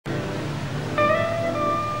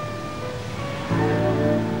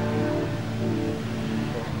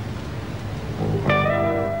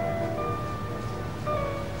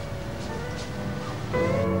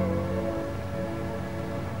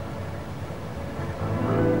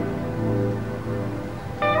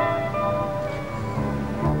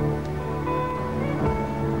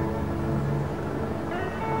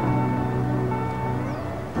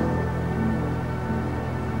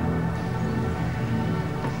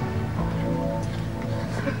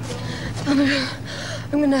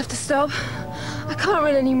I'm gonna have to stop. I can't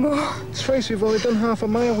run anymore. Tracy, we've only done half a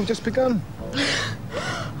mile. We've just begun.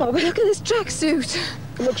 Oh, but look at this tracksuit.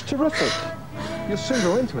 It looks terrific. You'll soon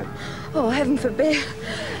go into it. Oh, heaven forbid.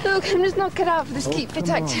 Look, I'm just not cut out for this keep fit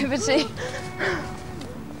activity.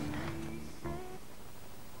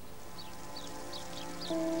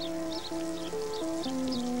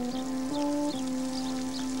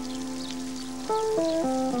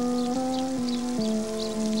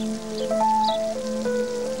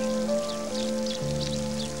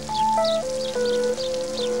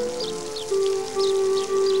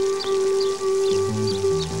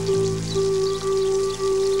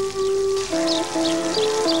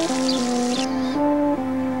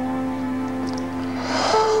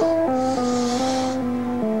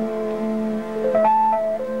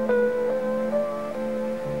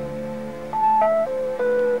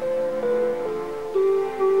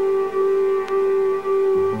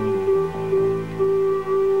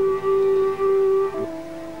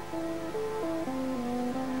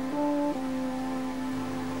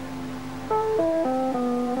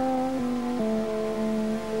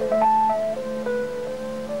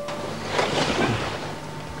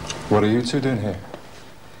 What are you two doing here?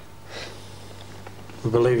 We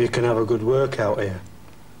believe you can have a good workout here.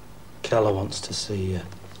 Keller wants to see you.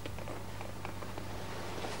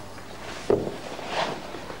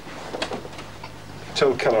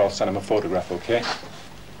 Tell Keller I'll send him a photograph, okay?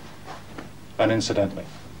 And incidentally,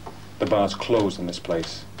 the bar's closed in this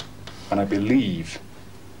place. And I believe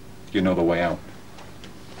you know the way out.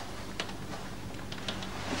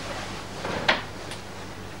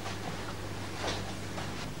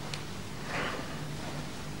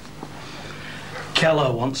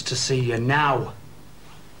 Keller wants to see you now.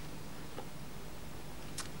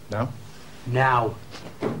 Now? Now.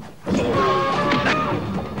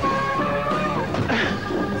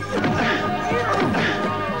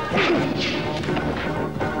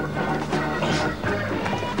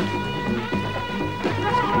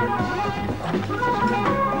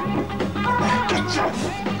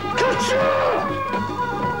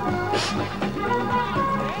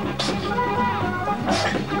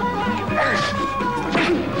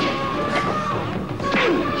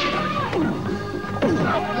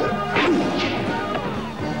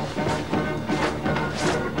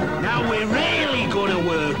 Now we're really gonna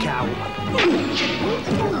work out.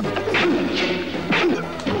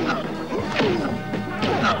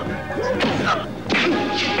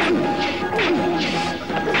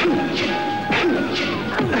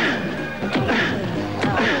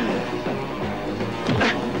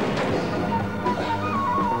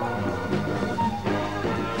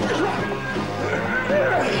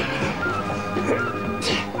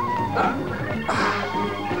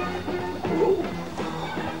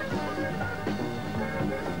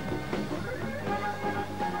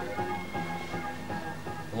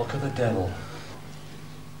 Look at the devil.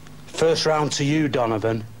 First round to you,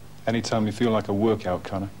 Donovan. Anytime you feel like a workout,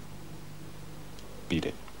 Connor, beat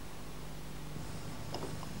it.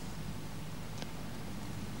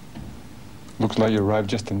 Looks like you arrived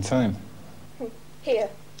just in time. Here,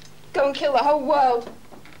 go and kill the whole world.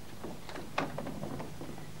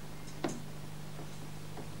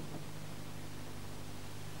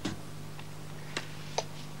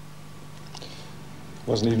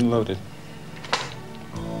 Wasn't even loaded.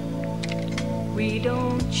 We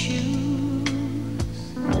don't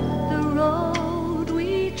choose the road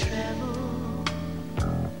we travel.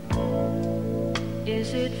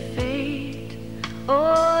 Is it fate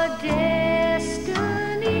or destiny?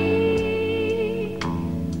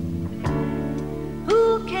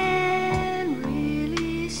 Who can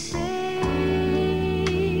really say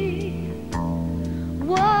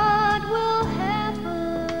what will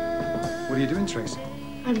happen? What are you doing, Tracy?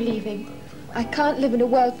 I'm leaving. I can't live in a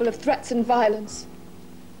world full of threats and violence.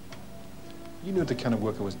 You knew the kind of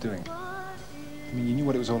work I was doing. I mean, you knew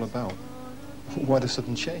what it was all about. Why the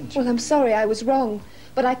sudden change? Well, I'm sorry I was wrong,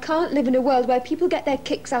 but I can't live in a world where people get their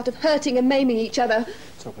kicks out of hurting and maiming each other.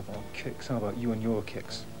 Talk about kicks. How about you and your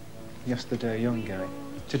kicks? Yesterday, a young guy.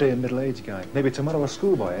 Today, a middle-aged guy. Maybe tomorrow, a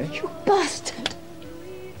schoolboy, eh? You bastard!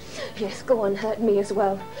 Yes, go on, hurt me as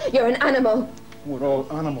well. You're an animal. We're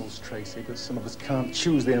all animals, Tracy, but some of us can't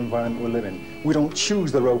choose the environment we live in. We don't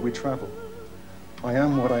choose the road we travel. I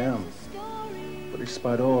am what I am. But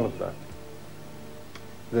despite all of that,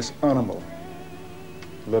 this animal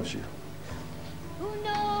loves you. Who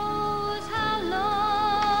knows how long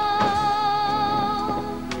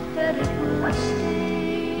that it will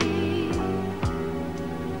stay?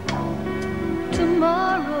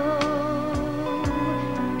 Tomorrow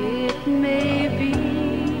it may be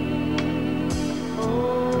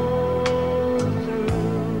over.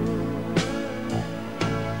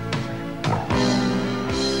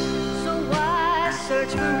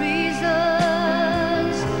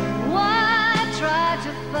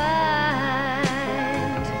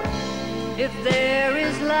 if there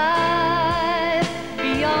is life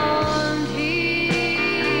beyond here.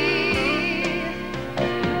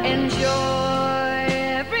 Enjoy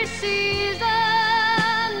every season,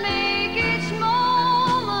 make each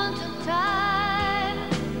moment of time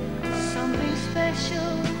something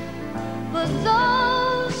special for those